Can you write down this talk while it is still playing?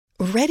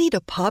Ready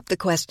to pop the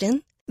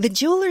question? The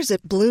jewelers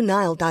at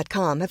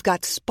BlueNile.com have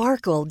got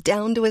sparkle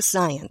down to a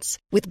science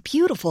with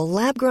beautiful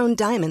lab-grown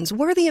diamonds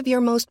worthy of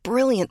your most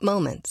brilliant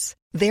moments.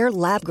 Their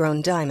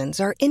lab-grown diamonds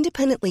are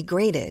independently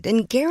graded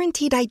and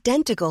guaranteed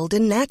identical to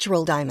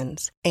natural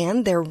diamonds,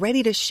 and they're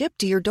ready to ship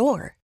to your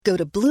door. Go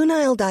to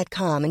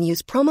BlueNile.com and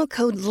use promo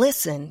code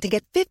LISTEN to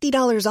get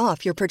 $50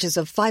 off your purchase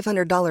of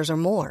 $500 or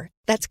more.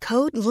 That's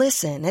code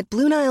LISTEN at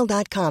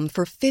BlueNile.com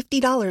for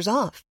 $50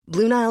 off.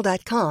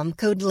 BlueNile.com,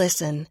 code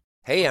LISTEN.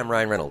 Hey, I'm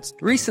Ryan Reynolds.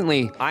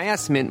 Recently, I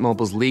asked Mint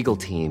Mobile's legal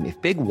team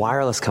if big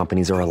wireless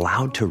companies are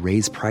allowed to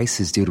raise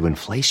prices due to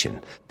inflation.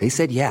 They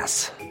said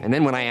yes. And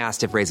then when I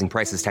asked if raising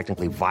prices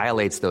technically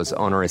violates those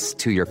onerous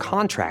two-year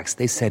contracts,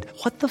 they said,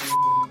 "What the f***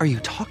 are you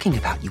talking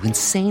about, you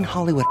insane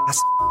Hollywood ass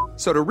f-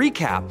 So to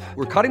recap,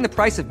 we're cutting the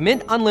price of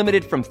Mint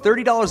Unlimited from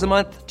 $30 a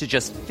month to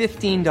just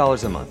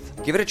 $15 a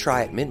month. Give it a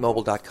try at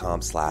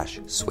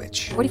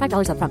mintmobile.com/switch.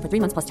 $45 up front for 3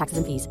 months plus taxes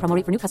and fees. Promo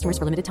rate for new customers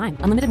for limited time.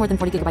 Unlimited more than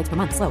 40 gigabytes per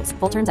month. Slows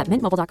full terms at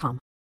mintmobile.com.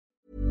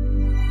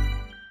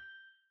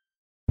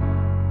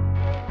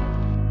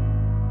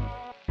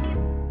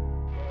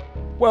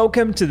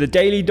 Welcome to the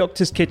Daily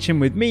Doctor's Kitchen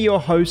with me, your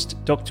host,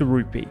 Dr.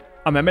 Rupy.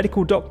 I'm a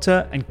medical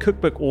doctor and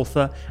cookbook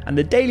author, and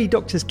the Daily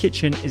Doctor's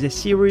Kitchen is a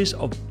series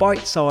of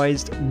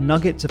bite-sized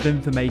nuggets of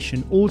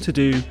information all to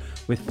do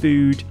with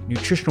food,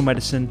 nutritional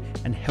medicine,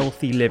 and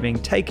healthy living,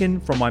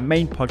 taken from my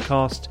main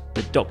podcast,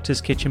 the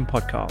Doctor's Kitchen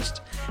Podcast.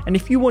 And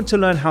if you want to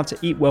learn how to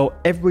eat well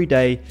every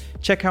day,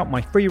 check out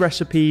my free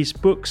recipes,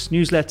 books,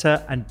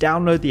 newsletter, and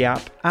download the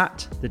app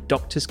at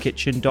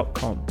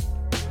thedoctorskitchen.com.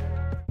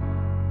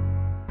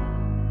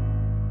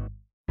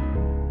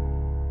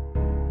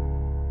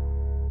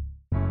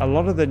 A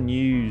lot of the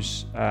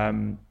news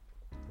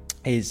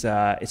is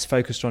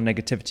focused on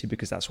negativity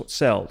because that's what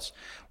sells.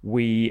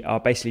 We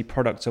are basically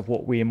products of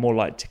what we are more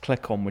likely to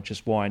click on, which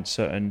is why in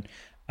certain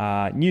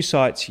news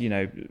sites,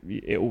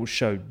 it will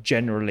show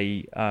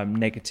generally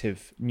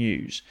negative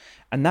news.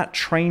 And that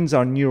trains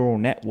our neural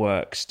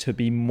networks to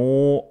be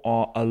more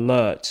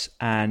alert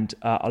and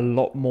a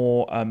lot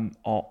more,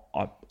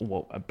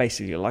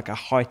 basically like a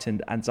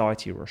heightened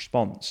anxiety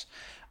response.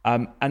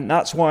 And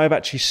that's why I've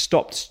actually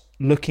stopped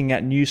looking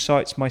at news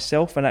sites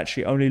myself and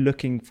actually only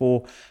looking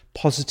for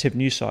positive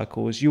news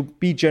cycles. You'll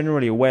be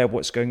generally aware of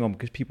what's going on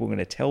because people are going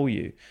to tell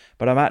you.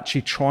 But I'm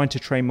actually trying to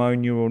train my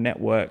own neural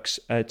networks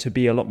to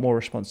be a lot more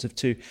responsive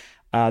to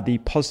the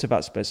positive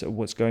aspects of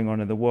what's going on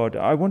in the world.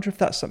 I wonder if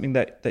that's something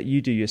that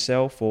you do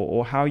yourself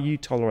or how you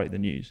tolerate the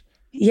news.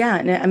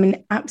 Yeah, no, I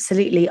mean,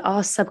 absolutely.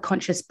 Our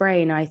subconscious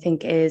brain, I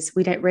think,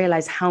 we don't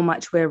realize how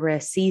much we're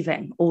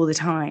receiving all the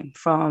time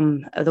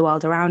from the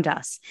world around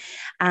us.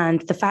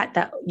 And the fact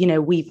that,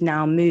 we've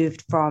now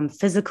moved from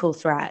physical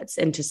threats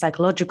into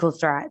psychological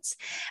threats,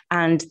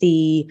 and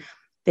the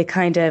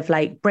kind of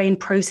like brain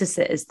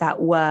processes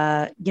that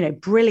were,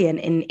 brilliant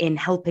in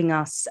helping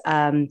us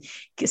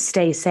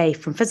stay safe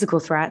from physical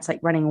threats,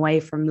 like running away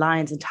from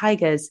lions and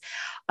tigers,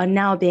 are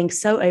now being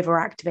so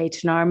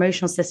overactivated, and our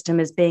emotional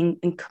system is being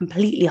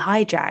completely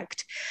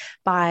hijacked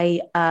by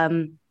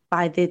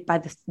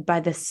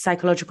the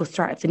psychological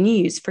threat of the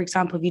news. For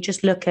example, if you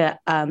just look at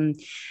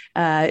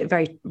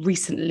very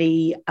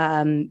recently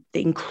the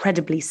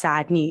incredibly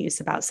sad news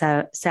about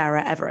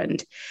Sarah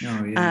Everard,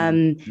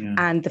 and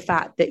the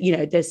fact that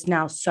there's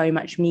now so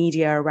much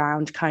media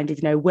around kind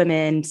of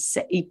women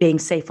being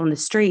safe on the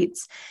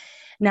streets.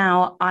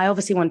 Now, I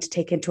obviously want to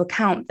take into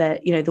account that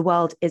the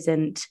world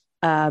isn't.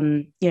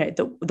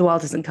 The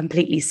world isn't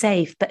completely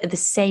safe, but at the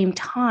same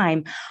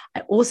time, I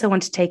also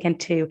want to take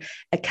into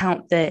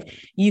account that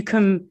you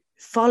can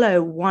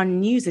follow one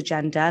news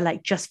agenda,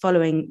 like just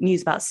following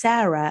news about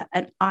Sarah,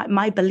 and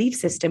my belief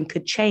system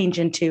could change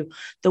into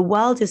the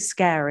world is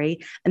scary,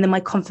 and then my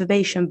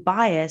confirmation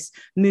bias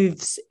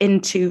moves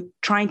into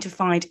trying to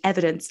find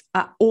evidence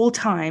at all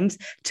times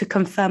to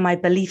confirm my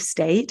belief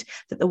state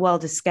that the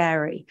world is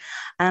scary.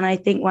 And I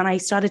think when I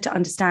started to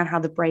understand how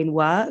the brain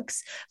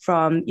works,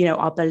 from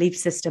our belief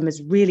system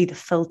is really the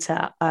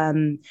filter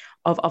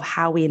of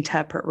how we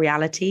interpret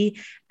reality,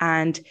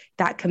 and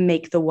that can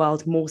make the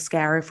world more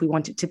scary if we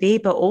want it to be.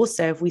 But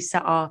also if we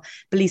set our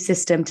belief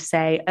system to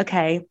say,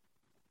 okay,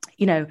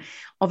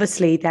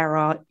 obviously there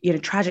are,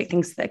 tragic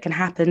things that can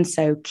happen,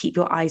 so keep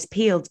your eyes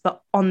peeled,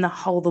 but on the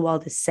whole, the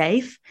world is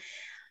safe,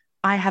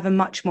 I have a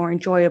much more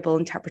enjoyable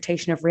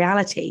interpretation of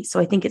reality. So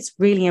I think it's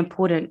really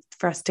important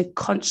for us to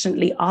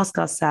constantly ask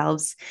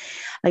ourselves,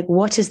 like,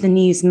 what is the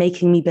news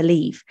making me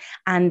believe?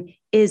 And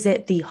is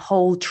it the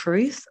whole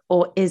truth,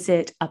 or is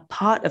it a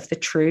part of the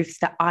truth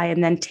that I am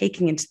then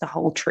taking into the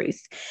whole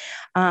truth?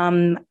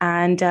 And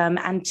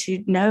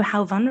to know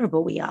how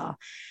vulnerable we are.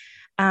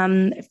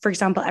 For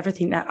example,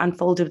 everything that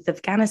unfolded with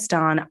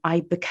Afghanistan, I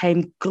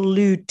became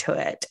glued to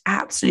it,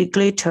 absolutely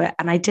glued to it.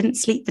 And I didn't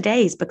sleep for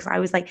days because I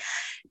was like,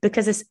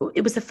 because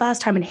it was the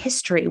first time in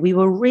history we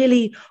were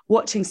really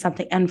watching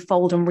something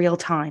unfold in real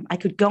time. I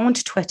could go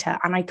onto Twitter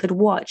and I could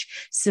watch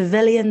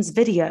civilians'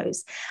 videos,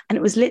 and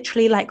it was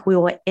literally like we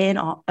were in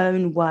our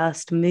own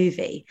worst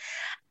movie.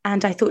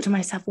 And I thought to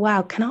myself,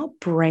 wow, can our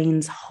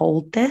brains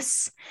hold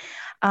this?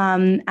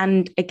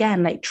 And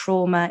again, like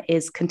trauma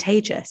is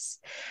contagious.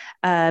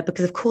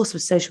 Because of course we're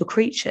social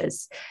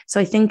creatures. So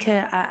I think,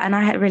 and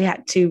I really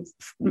had to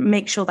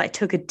make sure that I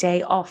took a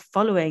day off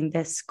following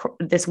this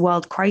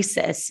world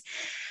crisis,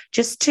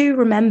 just to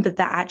remember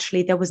that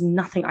actually there was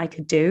nothing I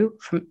could do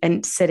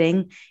and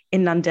sitting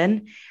in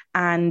London.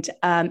 And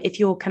if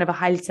you're kind of a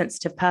highly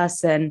sensitive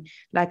person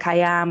like I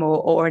am,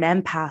 or an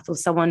empath, or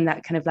someone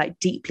that kind of like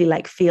deeply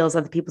like feels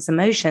other people's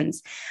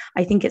emotions,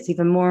 I think it's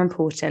even more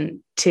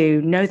important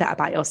to know that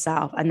about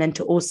yourself, and then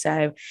to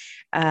also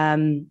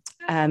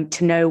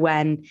to know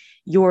when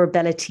your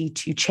ability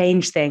to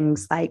change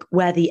things, like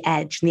where the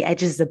edge, and the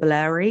edges are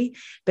blurry,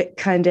 but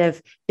kind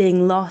of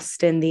being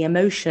lost in the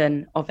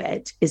emotion of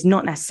it is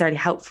not necessarily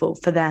helpful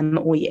for them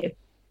or you.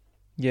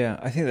 Yeah,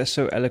 I think that's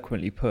so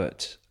eloquently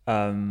put.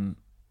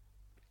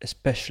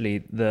 Especially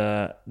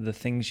the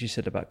things you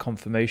said about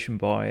confirmation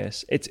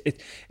bias.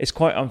 It's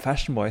quite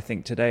unfashionable, I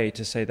think, today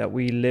to say that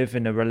we live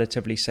in a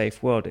relatively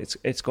safe world.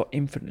 It's got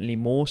infinitely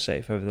more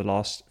safe over the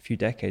last few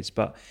decades.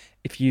 But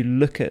if you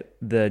look at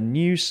the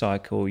news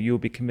cycle, you'll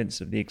be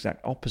convinced of the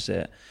exact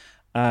opposite.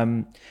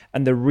 And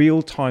the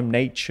real-time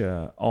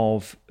nature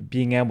of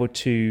being able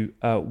to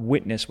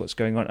witness what's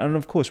going on. And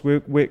of course,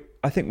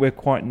 I think we're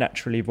quite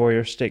naturally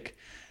voyeuristic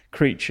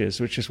creatures,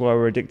 which is why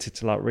we're addicted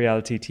to like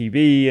reality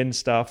TV and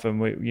stuff,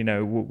 and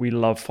we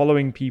love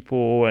following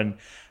people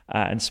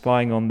and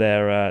spying on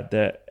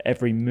their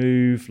every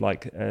move,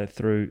 like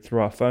through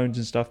our phones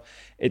and stuff.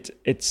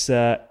 It's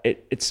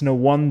no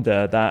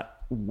wonder that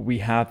we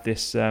have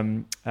this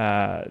obsession,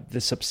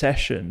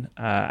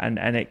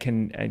 and it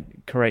can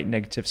create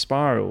negative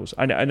spirals.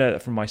 I know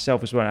that from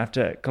myself as well. I have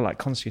to like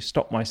constantly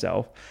stop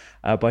myself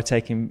by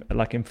taking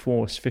like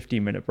enforced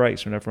 15-minute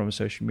breaks whenever I'm on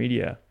social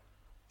media.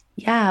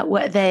 Yeah,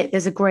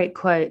 there's a great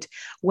quote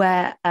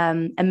where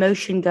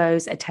emotion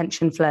goes,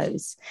 attention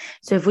flows.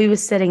 So if we were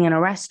sitting in a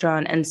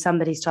restaurant and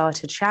somebody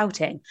started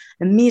shouting,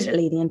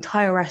 immediately the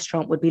entire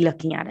restaurant would be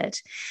looking at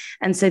it.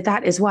 And so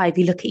that is why, if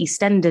you look at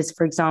EastEnders,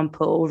 for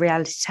example, or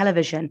reality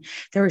television,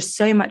 there is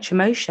so much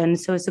emotion.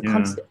 So as a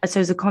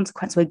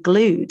consequence, we're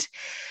glued.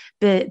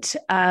 But,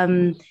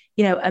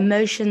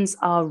 emotions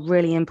are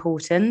really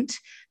important.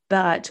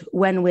 But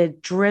when we're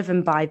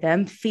driven by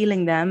them,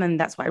 feeling them, and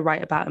that's what I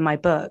write about in my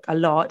book a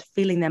lot,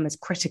 feeling them is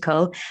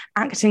critical,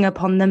 acting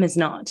upon them is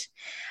not.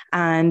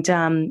 And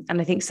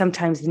I think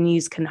sometimes the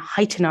news can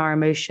heighten our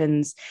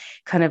emotions,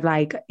 kind of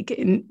like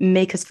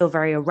make us feel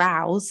very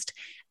aroused.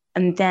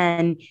 And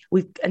then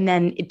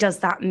does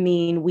that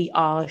mean we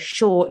are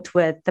short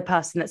with the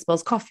person that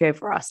spills coffee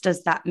over us?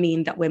 Does that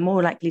mean that we're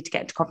more likely to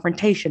get into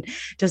confrontation?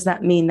 Does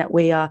that mean that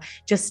we are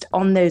just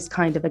on those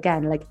kind of,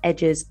 again, like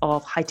edges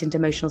of heightened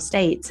emotional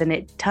states? And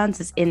it turns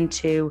us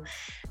into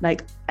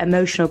like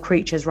emotional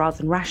creatures rather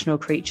than rational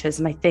creatures.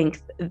 And I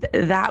think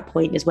that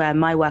point is where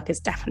my work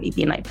has definitely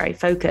been like very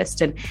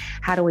focused. And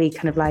how do we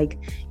kind of like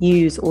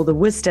use all the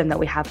wisdom that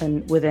we have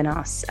within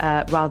us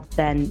rather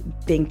than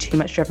being too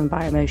much driven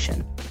by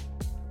emotion?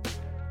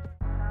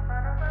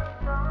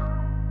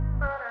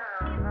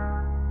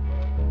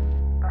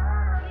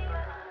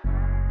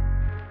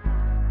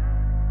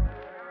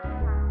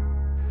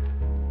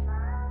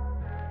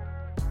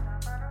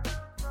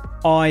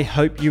 I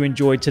hope you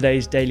enjoyed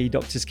today's Daily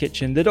Doctor's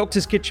Kitchen. The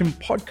Doctor's Kitchen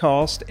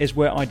podcast is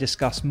where I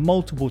discuss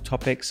multiple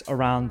topics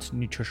around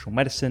nutritional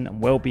medicine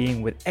and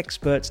well-being with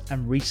experts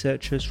and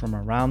researchers from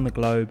around the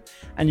globe.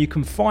 And you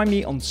can find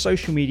me on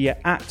social media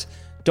at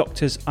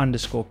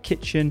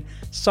doctors_kitchen.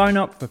 Sign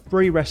up for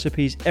free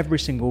recipes every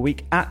single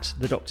week at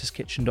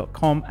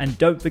thedoctorskitchen.com. And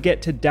don't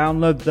forget to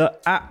download the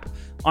app.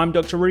 I'm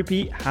Dr.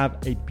 Rupy. Have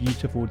a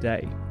beautiful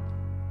day.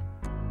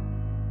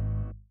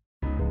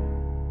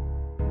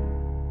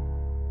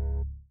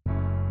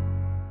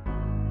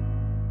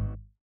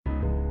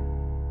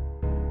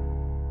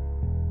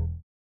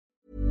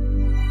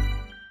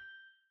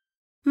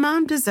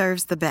 Mom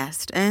deserves the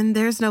best, and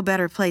there's no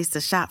better place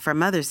to shop for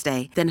Mother's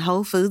Day than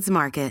Whole Foods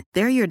Market.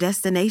 They're your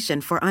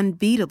destination for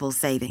unbeatable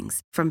savings,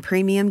 from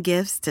premium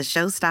gifts to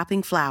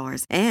show-stopping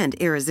flowers and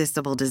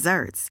irresistible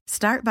desserts.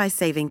 Start by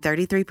saving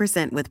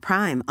 33% with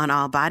Prime on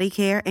all body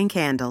care and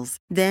candles.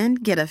 Then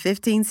get a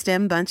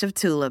 15-stem bunch of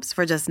tulips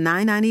for just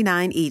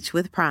 $9.99 each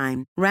with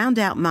Prime. Round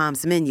out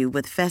Mom's menu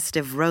with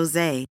festive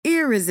rosé,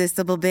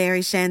 irresistible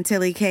berry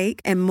chantilly cake,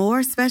 and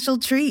more special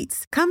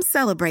treats. Come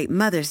celebrate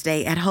Mother's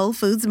Day at Whole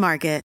Foods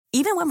Market.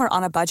 Even when we're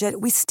on a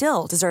budget, we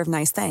still deserve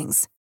nice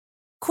things.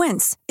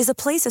 Quince is a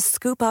place to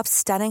scoop up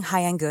stunning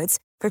high-end goods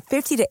for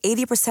 50 to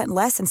 80%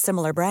 less than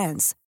similar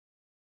brands.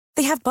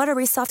 They have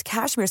buttery soft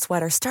cashmere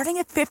sweaters starting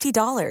at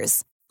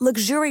 $50,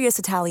 luxurious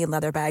Italian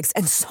leather bags,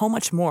 and so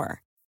much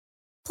more.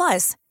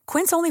 Plus,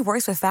 Quince only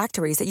works with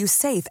factories that use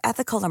safe,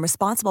 ethical, and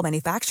responsible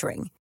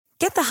manufacturing.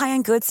 Get the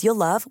high-end goods you'll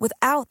love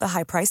without the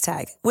high price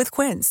tag with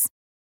Quince.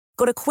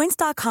 Go to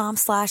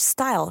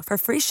quince.com/style for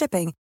free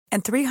shipping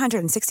and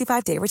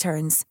 365-day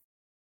returns.